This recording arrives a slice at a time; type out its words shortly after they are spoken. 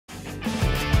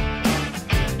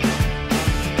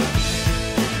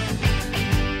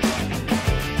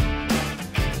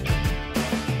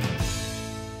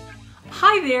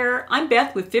there, I'm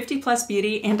Beth with 50 Plus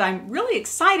Beauty, and I'm really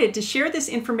excited to share this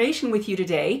information with you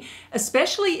today,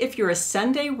 especially if you're a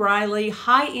Sunday Riley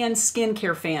high-end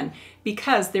skincare fan,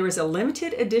 because there is a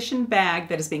limited edition bag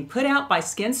that is being put out by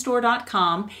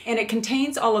skinstore.com, and it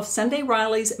contains all of Sunday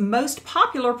Riley's most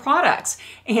popular products.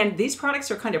 And these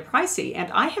products are kind of pricey,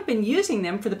 and I have been using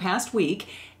them for the past week,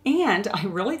 and I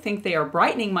really think they are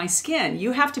brightening my skin.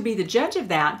 You have to be the judge of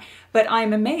that, but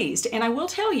I'm amazed. And I will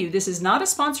tell you, this is not a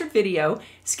sponsored video.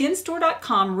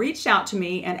 Skinstore.com reached out to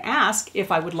me and asked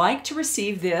if I would like to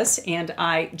receive this, and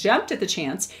I jumped at the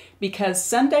chance because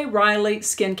Sunday Riley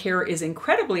skincare is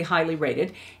incredibly highly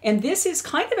rated, and this is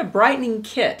kind of a brightening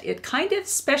kit. It kind of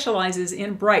specializes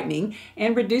in brightening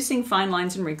and reducing fine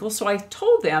lines and wrinkles. So I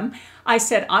told them, I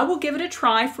said, I will give it a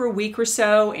try for a week or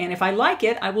so, and if I like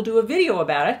it, I will do a video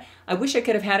about it. I wish I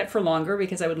could have had it for longer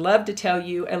because I would love to tell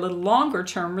you a little longer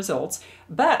term results.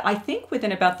 But I think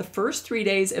within about the first 3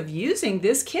 days of using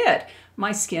this kit,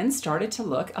 my skin started to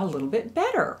look a little bit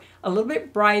better, a little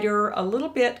bit brighter, a little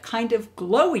bit kind of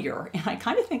glowier. And I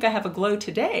kind of think I have a glow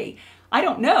today. I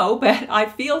don't know, but I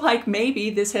feel like maybe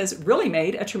this has really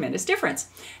made a tremendous difference.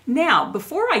 Now,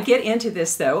 before I get into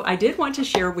this though, I did want to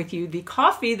share with you the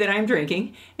coffee that I'm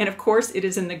drinking. And of course, it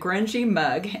is in the grungy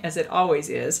mug, as it always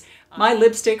is. My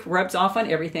lipstick rubs off on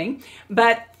everything.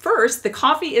 But first, the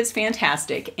coffee is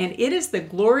fantastic. And it is the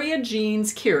Gloria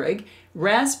Jeans Keurig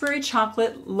Raspberry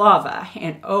Chocolate Lava.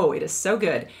 And oh, it is so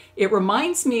good. It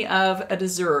reminds me of a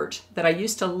dessert that I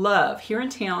used to love here in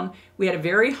town. We had a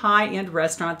very high-end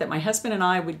restaurant that my husband and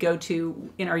I would go to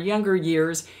in our younger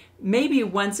years, maybe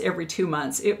once every 2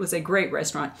 months. It was a great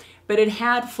restaurant, but it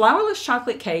had flourless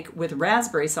chocolate cake with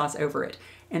raspberry sauce over it.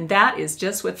 And that is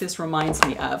just what this reminds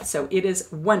me of. So it is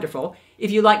wonderful.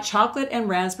 If you like chocolate and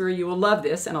raspberry, you will love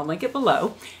this, and I'll link it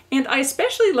below. And I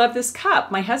especially love this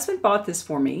cup. My husband bought this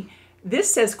for me.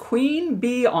 This says Queen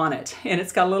Bee on it, and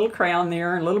it's got a little crown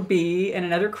there, and a little bee, and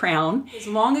another crown.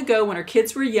 Long ago, when our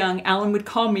kids were young, Alan would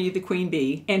call me the Queen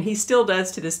Bee, and he still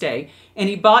does to this day. And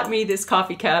he bought me this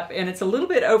coffee cup, and it's a little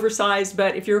bit oversized,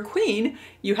 but if you're a queen,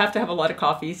 you have to have a lot of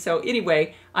coffee. So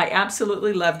anyway, I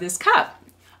absolutely love this cup.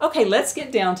 Okay, let's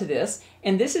get down to this.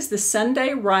 And this is the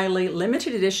Sunday Riley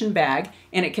limited edition bag,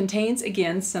 and it contains,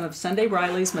 again, some of Sunday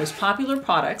Riley's most popular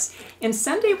products. And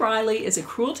Sunday Riley is a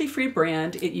cruelty-free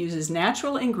brand. It uses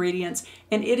natural ingredients,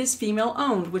 and it is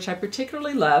female-owned, which I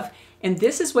particularly love. And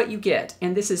this is what you get.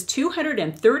 And this is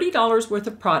 $230 worth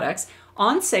of products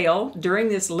on sale during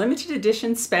this limited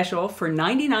edition special for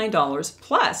 $99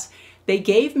 plus. They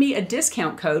gave me a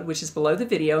discount code, which is below the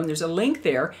video, and there's a link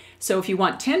there. So if you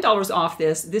want $10 off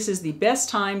this, this is the best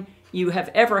time you have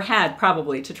ever had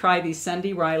probably to try these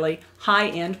Sunday Riley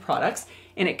high-end products.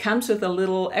 And it comes with a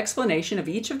little explanation of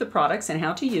each of the products and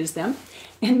how to use them.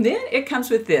 And then it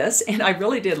comes with this, and I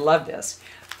really did love this.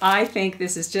 I think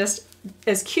this is just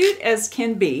as cute as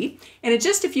can be. And in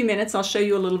just a few minutes, I'll show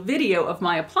you a little video of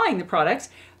my applying the products.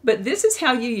 But this is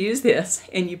how you use this,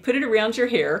 and you put it around your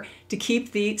hair to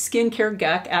keep the skincare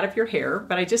gunk out of your hair.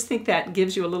 But I just think that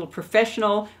gives you a little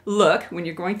professional look when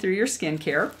you're going through your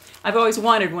skincare. I've always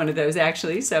wanted one of those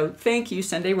actually, so thank you,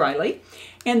 Sunday Riley.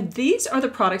 And these are the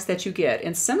products that you get,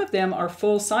 and some of them are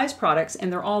full-size products,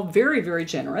 and they're all very, very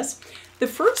generous. The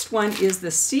first one is the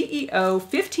CEO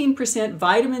 15%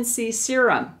 Vitamin C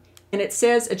Serum. And it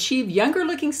says, achieve younger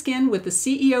looking skin with the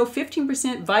CEO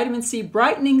 15% Vitamin C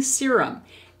Brightening Serum.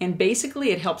 And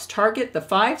basically it helps target the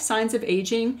 5 signs of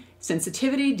aging: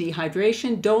 sensitivity,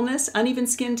 dehydration, dullness, uneven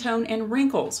skin tone, and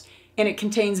wrinkles. And it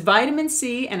contains vitamin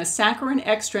C and a saccharin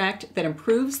extract that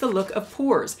improves the look of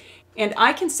pores. And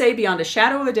I can say beyond a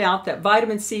shadow of a doubt that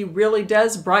vitamin C really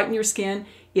does brighten your skin.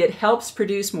 It helps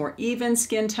produce more even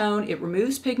skin tone. It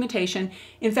removes pigmentation.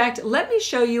 In fact, let me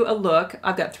show you a look.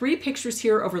 I've got 3 pictures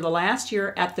here over the last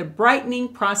year at the brightening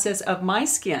process of my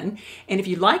skin. And if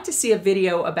you'd like to see a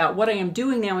video about what I am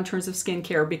doing now in terms of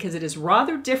skincare, because it is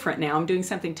rather different now, I'm doing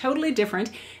something totally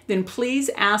different, then please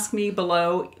ask me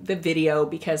below the video,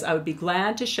 because I would be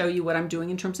glad to show you what I'm doing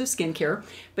in terms of skincare.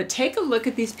 But take a look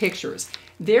at these pictures.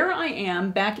 There I am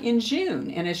back in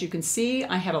June, and as you can see,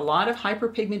 I had a lot of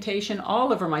hyperpigmentation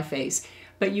all over my face,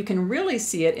 but you can really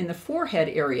see it in the forehead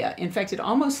area. In fact, it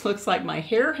almost looks like my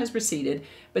hair has receded,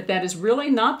 but that is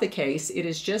really not the case. It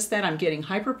is just that I'm getting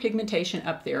hyperpigmentation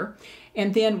up there.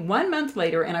 And then 1 month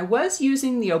later, and I was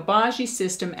using the Obagi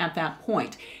system at that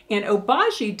point, and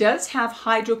Obagi does have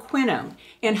hydroquinone,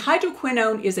 And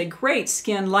hydroquinone is a great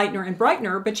skin lightener and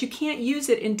brightener, but you can't use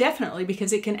it indefinitely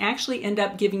because it can actually end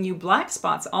up giving you black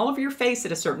spots all over your face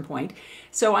at a certain point.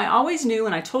 So I always knew,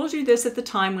 and I told you this at the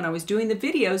time when I was doing the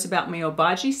videos about my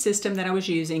Obagi system that I was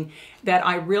using, that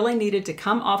I really needed to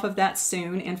come off of that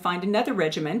soon and find another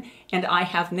regimen. And I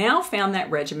have now found that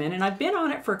regimen, and I've been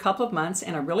on it for a couple of months,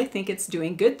 and I really think it's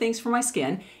doing good things for my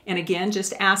skin. And again,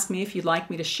 just ask me if you'd like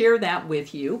me to share that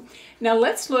with you. Now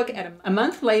let's look at a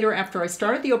month later after I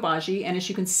started the Obagi, and as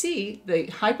you can see, the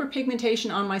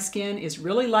hyperpigmentation on my skin is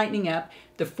really lightening up.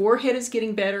 The forehead is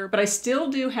getting better, but I still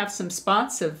do have some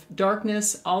spots of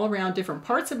darkness all around different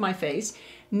parts of my face.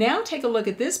 Now take a look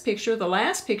at this picture, the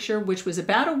last picture, which was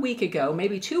about a week ago,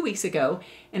 maybe 2 weeks ago.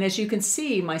 And as you can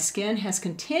see, my skin has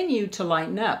continued to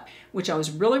lighten up, which I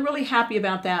was really happy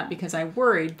about that because I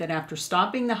worried that after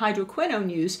stopping the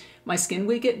hydroquinone use, my skin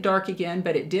would get dark again,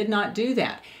 but it did not do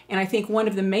that. And I think one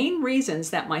of the main reasons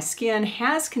that my skin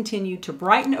has continued to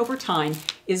brighten over time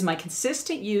is my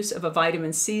consistent use of a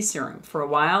vitamin C serum. For a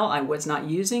while, I was not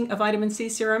using a vitamin C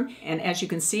serum, and as you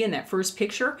can see in that first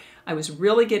picture, I was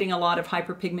really getting a lot of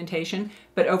hyperpigmentation,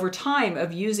 but over time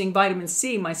of using vitamin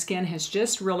C, my skin has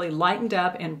just really lightened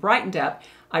up and brightened up.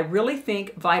 I really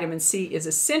think vitamin C is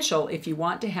essential if you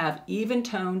want to have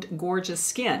even-toned, gorgeous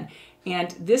skin.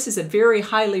 And this is a very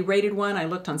highly rated one. I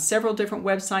looked on several different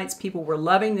websites. People were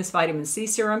loving this vitamin C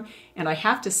serum. And I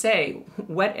have to say,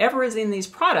 whatever is in these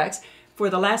products, for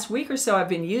the last week or so I've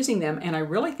been using them, and I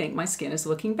really think my skin is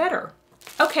looking better.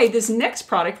 Okay, this next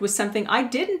product was something I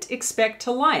didn't expect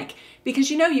to like because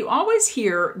you always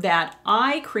hear that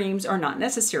eye creams are not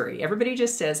necessary. Everybody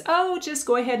just says, oh, just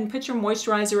go ahead and put your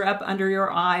moisturizer up under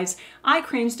your eyes. Eye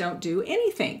creams don't do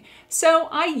anything. So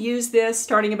I used this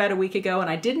starting about a week ago and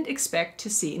I didn't expect to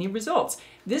see any results.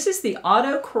 This is the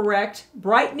Autocorrect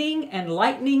Brightening and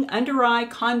Lightening Under Eye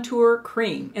Contour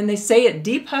Cream. And they say it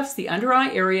depuffs the under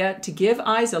eye area to give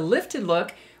eyes a lifted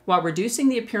look while reducing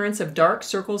the appearance of dark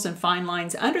circles and fine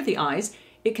lines under the eyes.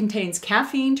 It contains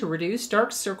caffeine to reduce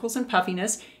dark circles and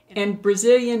puffiness, and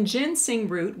Brazilian ginseng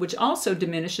root, which also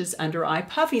diminishes under eye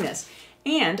puffiness.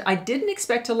 And I didn't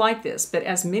expect to like this, but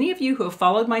as many of you who have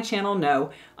followed my channel know,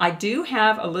 I do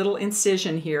have a little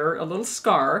incision here, a little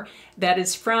scar, that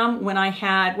is from when I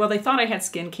had, well, they thought I had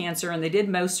skin cancer and they did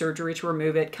Mohs surgery to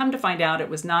remove it. Come to find out it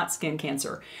was not skin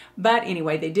cancer. But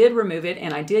anyway, they did remove it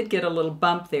and I did get a little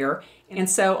bump there. And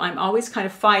so I'm always kind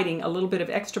of fighting a little bit of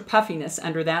extra puffiness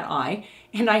under that eye.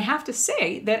 And I have to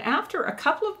say that after a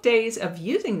couple of days of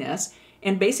using this,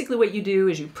 and basically what you do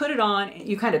is you put it on,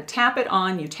 you kind of tap it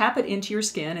on, you tap it into your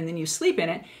skin, and then you sleep in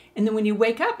it. And then when you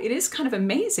wake up, it is kind of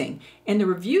amazing. And the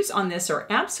reviews on this are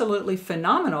absolutely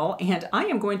phenomenal. And I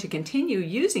am going to continue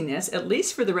using this, at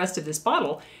least for the rest of this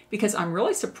bottle, because I'm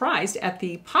really surprised at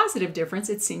the positive difference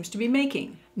it seems to be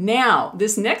making. Now,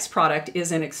 this next product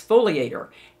is an exfoliator.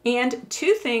 And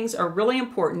two things are really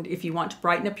important if you want to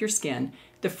brighten up your skin.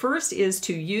 The first is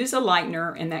to use a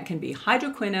lightener, and that can be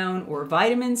hydroquinone or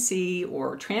vitamin C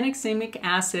or tranexamic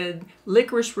acid,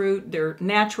 licorice root. They're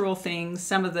natural things.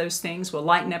 Some of those things will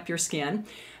lighten up your skin.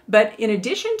 But in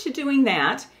addition to doing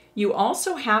that, you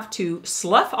also have to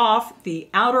slough off the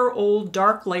outer old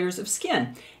dark layers of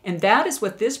skin. And that is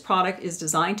what this product is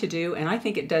designed to do, and I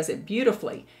think it does it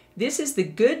beautifully. This is the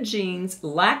Good Genes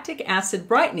Lactic Acid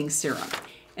Brightening Serum,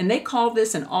 and they call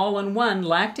this an all-in-one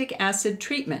lactic acid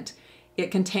treatment. It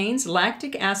contains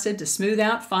lactic acid to smooth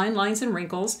out fine lines and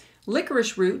wrinkles,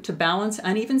 licorice root to balance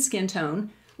uneven skin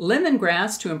tone,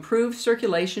 lemongrass to improve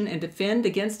circulation and defend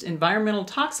against environmental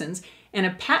toxins, and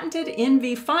a patented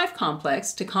NV5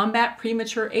 complex to combat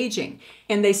premature aging.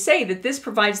 And they say that this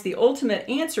provides the ultimate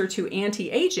answer to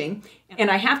anti-aging. And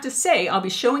I have to say, I'll be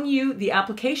showing you the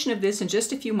application of this in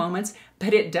just a few moments,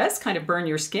 but it does kind of burn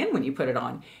your skin when you put it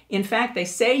on. In fact, they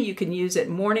say you can use it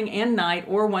morning and night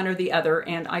or one or the other.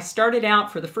 And I started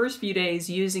out for the first few days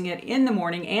using it in the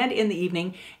morning and in the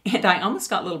evening, and I almost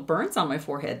got little burns on my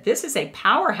forehead. This is a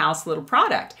powerhouse little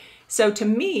product. So to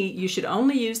me, you should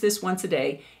only use this once a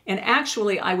day. And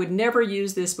actually, I would never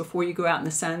use this before you go out in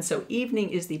the sun. So evening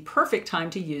is the perfect time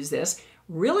to use this.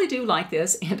 Really do like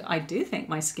this, and I do think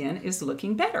my skin is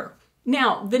looking better.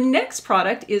 Now, the next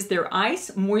product is their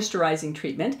Ice Moisturizing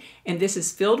Treatment, and this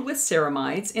is filled with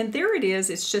ceramides. And there it is.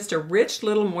 It's just a rich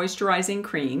little moisturizing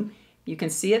cream. You can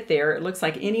see it there. It looks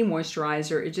like any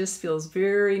moisturizer. It just feels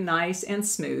very nice and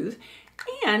smooth.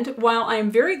 And while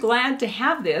I'm very glad to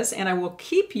have this, and I will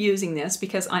keep using this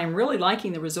because I'm really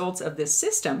liking the results of this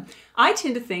system, I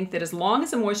tend to think that as long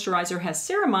as a moisturizer has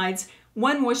ceramides,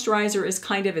 one moisturizer is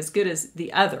kind of as good as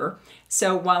the other.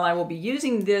 So while I will be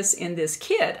using this in this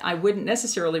kit, I wouldn't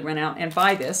necessarily run out and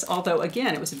buy this, although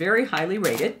again, it was very highly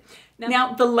rated.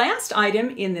 Now, the last item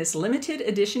in this limited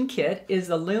edition kit is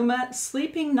the Luma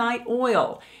Sleeping Night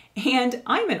Oil. And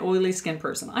I'm an oily skin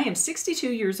person. I am 62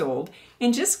 years old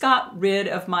and just got rid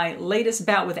of my latest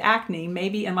bout with acne,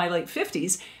 maybe in my late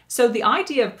 50s. So the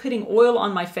idea of putting oil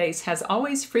on my face has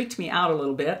always freaked me out a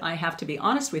little bit, I have to be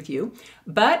honest with you.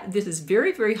 But this is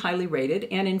very, very highly rated.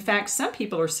 And in fact, some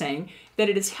people are saying that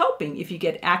it is helping if you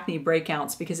get acne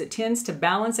breakouts because it tends to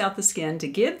balance out the skin to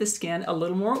give the skin a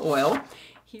little more oil.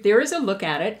 There is a look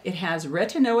at it. It has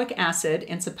retinoic acid,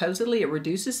 and supposedly it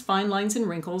reduces fine lines and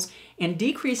wrinkles and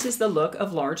decreases the look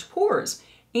of large pores.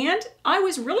 And I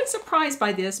was really surprised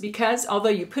by this because although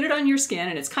you put it on your skin,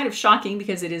 and it's kind of shocking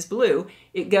because it is blue,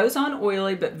 it goes on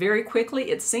oily, but very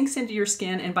quickly it sinks into your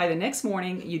skin, and by the next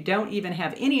morning, you don't even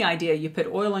have any idea you put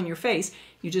oil on your face.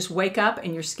 You just wake up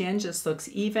and your skin just looks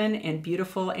even and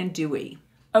beautiful and dewy.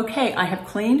 Okay, I have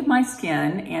cleaned my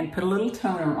skin and put a little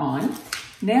toner on.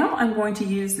 Now I'm going to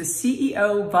use the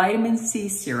CEO Vitamin C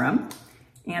Serum,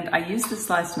 and I used this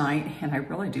last night and I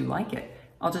really do like it.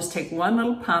 I'll just take one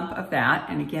little pump of that,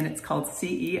 and again it's called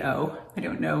CEO. I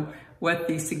don't know what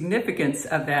the significance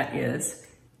of that is.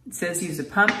 It says use a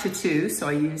pump to 2, so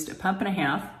I used a pump and a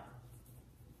half.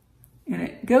 And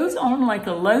it goes on like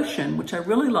a lotion, which I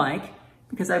really like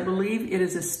because I believe it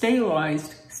is a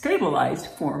stabilized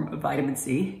form of vitamin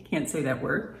C. Can't say that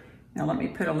word. Now let me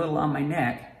put a little on my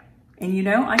neck. And you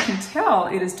know, I can tell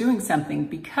it is doing something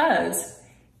because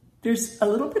there's a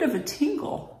little bit of a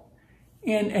tingle.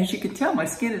 And as you can tell, my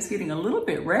skin is getting a little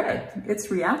bit red. It's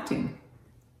reacting.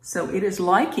 So it is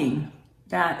liking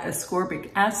that ascorbic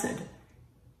acid.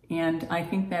 And I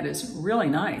think that is really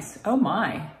nice. Oh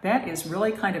my, that is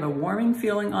really kind of a warming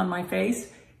feeling on my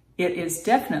face. It is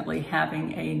definitely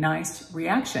having a nice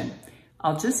reaction.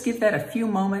 I'll just give that a few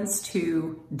moments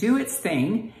to do its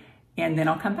thing, and then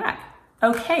I'll come back.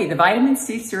 Okay, the vitamin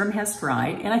C serum has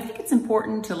dried, and I think it's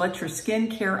important to let your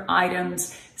skincare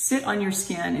items sit on your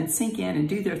skin and sink in and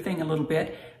do their thing a little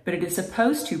bit, but it is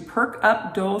supposed to perk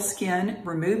up dull skin,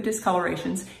 remove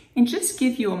discolorations, and just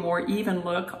give you a more even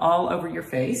look all over your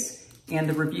face, and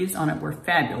the reviews on it were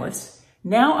fabulous.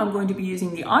 Now I'm going to be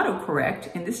using the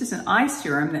autocorrect, and this is an eye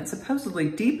serum that supposedly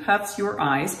depuffs your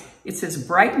eyes. It says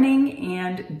brightening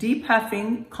and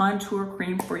depuffing contour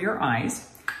cream for your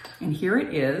eyes, and here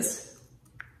it is.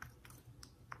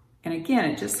 And again,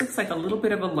 it just looks like a little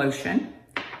bit of a lotion,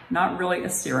 not really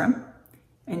a serum.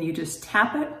 And you just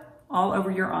tap it all over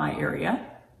your eye area.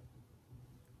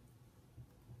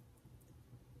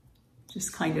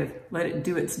 Just kind of let it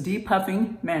do its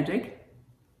depuffing magic.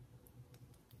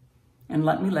 And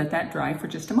let me let that dry for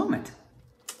just a moment.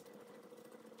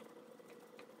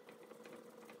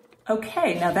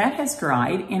 Okay, now that has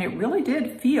dried, and it really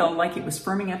did feel like it was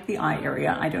firming up the eye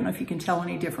area. I don't know if you can tell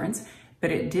any difference, but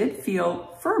it did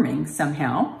feel firming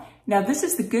somehow. Now this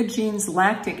is the Good Genes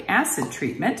lactic acid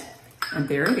treatment, and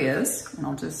there it is. And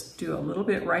I'll just do a little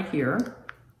bit right here.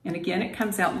 And again, it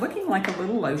comes out looking like a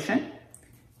little lotion.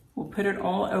 We'll put it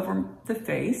all over the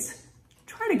face.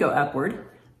 Try to go upward.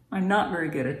 I'm not very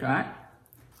good at that.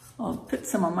 I'll put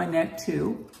some on my neck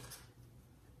too.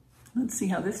 Let's see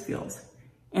how this feels.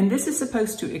 And this is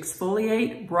supposed to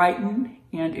exfoliate, brighten,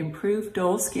 and improve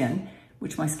dull skin,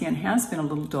 which my skin has been a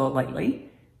little dull lately.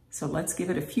 So let's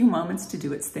give it a few moments to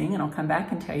do its thing, and I'll come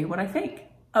back and tell you what I think.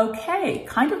 Okay,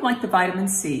 kind of like the vitamin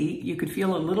C, you could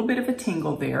feel a little bit of a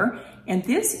tingle there. And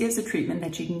this is a treatment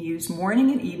that you can use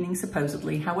morning and evening,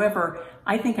 supposedly. However,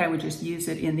 I think I would just use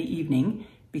it in the evening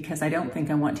because I don't think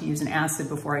I want to use an acid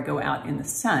before I go out in the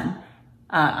sun.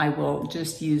 I will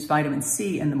just use vitamin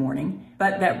C in the morning,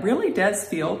 but that really does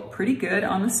feel pretty good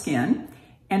on the skin.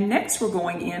 And next we're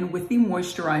going in with the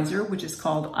moisturizer, which is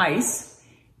called Ice,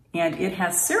 and it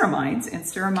has ceramides, and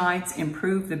ceramides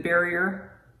improve the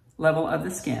barrier level of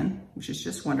the skin, which is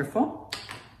just wonderful.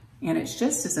 And it's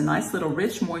just as a nice little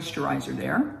rich moisturizer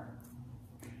there.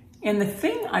 And the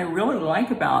thing I really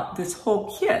like about this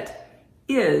whole kit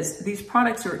is these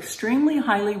products are extremely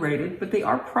highly rated, but they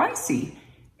are pricey.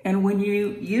 And when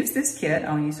you use this kit,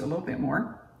 I'll use a little bit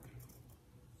more.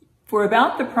 For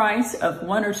about the price of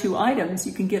 1 or 2 items,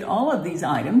 you can get all of these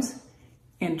items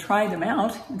and try them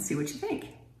out and see what you think.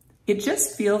 It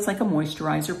just feels like a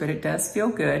moisturizer, but it does feel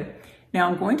good. Now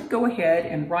I'm going to go ahead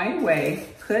and right away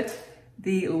put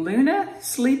the Luna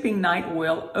Sleeping Night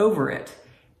Oil over it.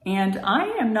 And I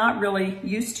am not really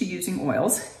used to using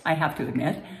oils, I have to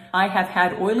admit. I have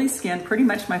had oily skin pretty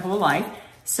much my whole life,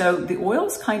 so the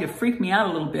oils kind of freak me out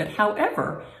a little bit.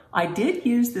 However, I did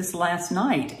use this last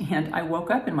night and I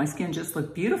woke up and my skin just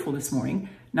looked beautiful this morning,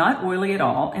 not oily at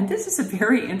all. And this is a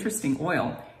very interesting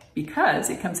oil because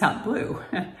it comes out blue,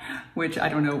 which I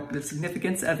don't know the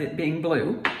significance of it being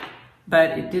blue.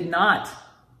 but it did not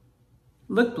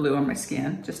look blue on my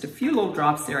skin. Just a few little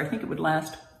drops there. I think it would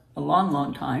last a long,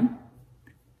 long time.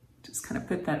 Just kind of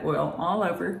put that oil all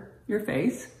over your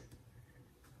face.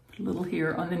 Put a little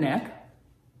here on the neck.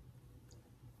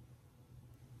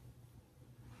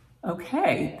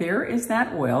 Okay, there is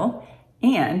that oil.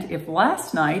 And if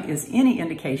last night is any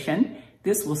indication,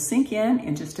 this will sink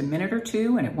in just a minute or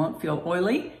two and it won't feel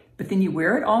oily. But then you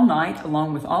wear it all night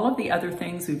along with all of the other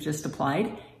things we've just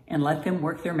applied and let them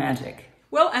work their magic.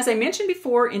 Well, as I mentioned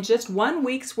before, in just 1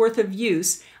 week's worth of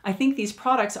use, I think these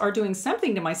products are doing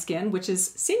something to my skin, which is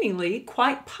seemingly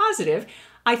quite positive.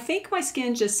 I think my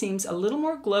skin just seems a little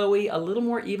more glowy, a little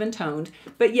more even toned,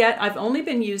 but yet I've only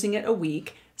been using it a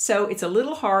week, so it's a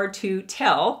little hard to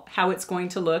tell how it's going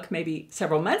to look maybe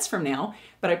several months from now,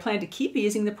 but I plan to keep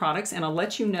using the products and I'll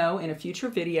let you know in a future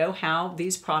video how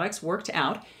these products worked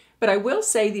out. But I will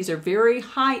say these are very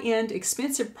high-end,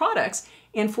 expensive products,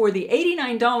 and for the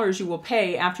 $89 you will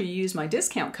pay after you use my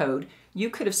discount code,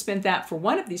 you could have spent that for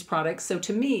one of these products. So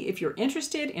to me, if you're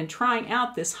interested in trying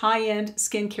out this high-end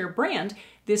skincare brand,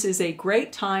 this is a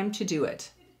great time to do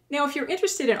it. Now, if you're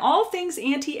interested in all things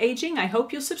anti-aging, I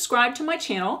hope you'll subscribe to my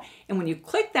channel. And when you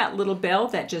click that little bell,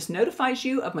 that just notifies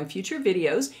you of my future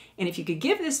videos. And if you could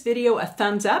give this video a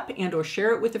thumbs up and or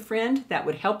share it with a friend, that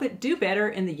would help it do better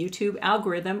in the YouTube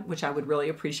algorithm, which I would really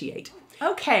appreciate.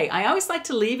 Okay, I always like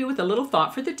to leave you with a little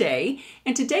thought for the day.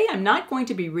 And today I'm not going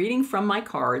to be reading from my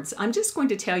cards. I'm just going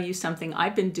to tell you something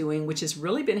I've been doing, which has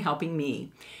really been helping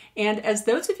me. And as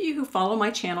those of you who follow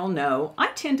my channel know, I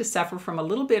tend to suffer from a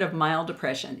little bit of mild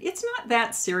depression. It's not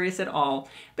that serious at all,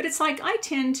 but it's like I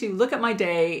tend to look at my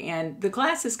day and the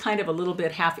glass is kind of a little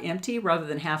bit half empty rather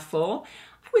than half full.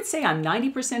 I would say I'm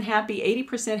 90% happy,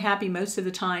 80% happy most of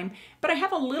the time, but I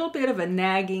have a little bit of a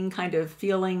nagging kind of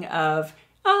feeling of,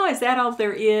 oh, is that all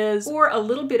there is? Or a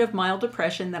little bit of mild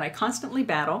depression that I constantly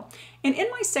battle. And in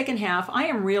my second half, I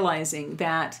am realizing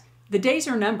that the days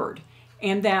are numbered,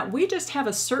 and that we just have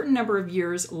a certain number of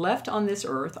years left on this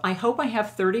earth. I hope I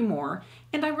have 30 more,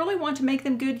 and I really want to make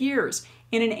them good years.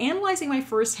 And in analyzing my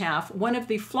first half, one of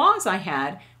the flaws I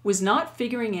had was not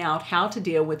figuring out how to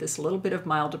deal with this little bit of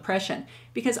mild depression,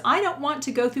 because I don't want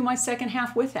to go through my second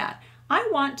half with that. I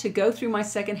want to go through my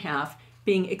second half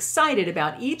being excited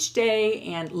about each day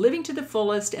and living to the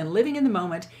fullest and living in the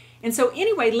moment. And so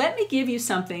anyway, let me give you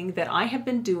something that I have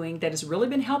been doing that has really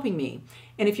been helping me.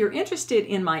 And if you're interested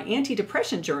in my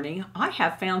anti-depression journey, I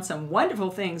have found some wonderful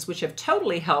things which have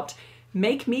totally helped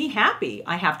make me happy,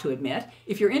 I have to admit.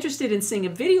 If you're interested in seeing a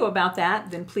video about that,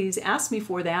 then please ask me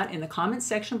for that in the comment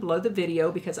section below the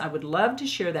video, because I would love to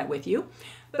share that with you.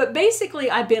 But basically,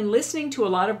 I've been listening to a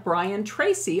lot of Brian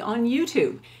Tracy on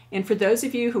YouTube. And for those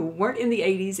of you who weren't in the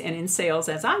 80s and in sales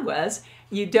as I was,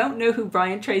 you don't know who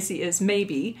Brian Tracy is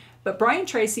maybe, but Brian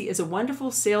Tracy is a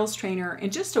wonderful sales trainer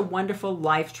and just a wonderful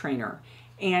life trainer.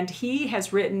 And he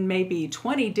has written maybe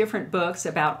 20 different books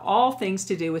about all things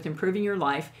to do with improving your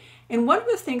life. And one of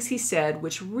the things he said,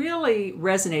 which really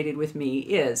resonated with me,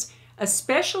 is,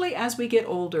 especially as we get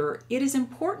older, it is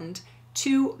important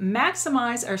to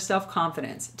maximize our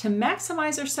self-confidence, to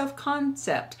maximize our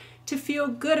self-concept, to feel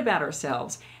good about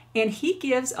ourselves. And he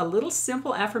gives a little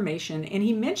simple affirmation, and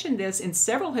he mentioned this in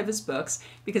several of his books,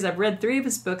 because I've read 3 of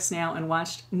his books now and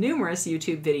watched numerous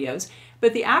YouTube videos.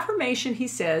 But the affirmation he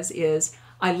says is,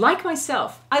 I like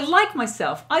myself, I like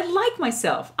myself, I like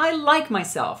myself, I like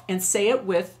myself. And say it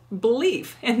with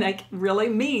belief, and that really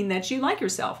mean that you like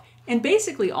yourself. And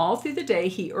basically all through the day,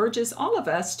 he urges all of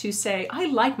us to say, I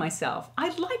like myself, I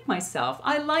like myself,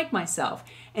 I like myself.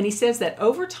 And he says that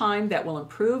over time, that will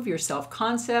improve your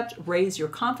self-concept, raise your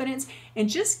confidence, and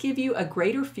just give you a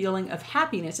greater feeling of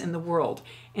happiness in the world.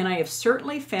 And I have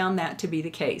certainly found that to be the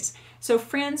case. So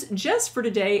friends, just for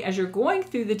today, as you're going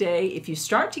through the day, if you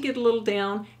start to get a little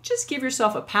down, just give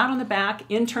yourself a pat on the back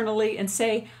internally and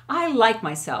say, I like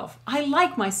myself, I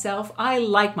like myself, I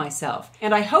like myself.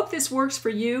 And I hope this works for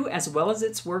you as well as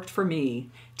it's worked for me.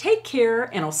 Take care,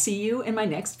 and I'll see you in my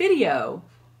next video.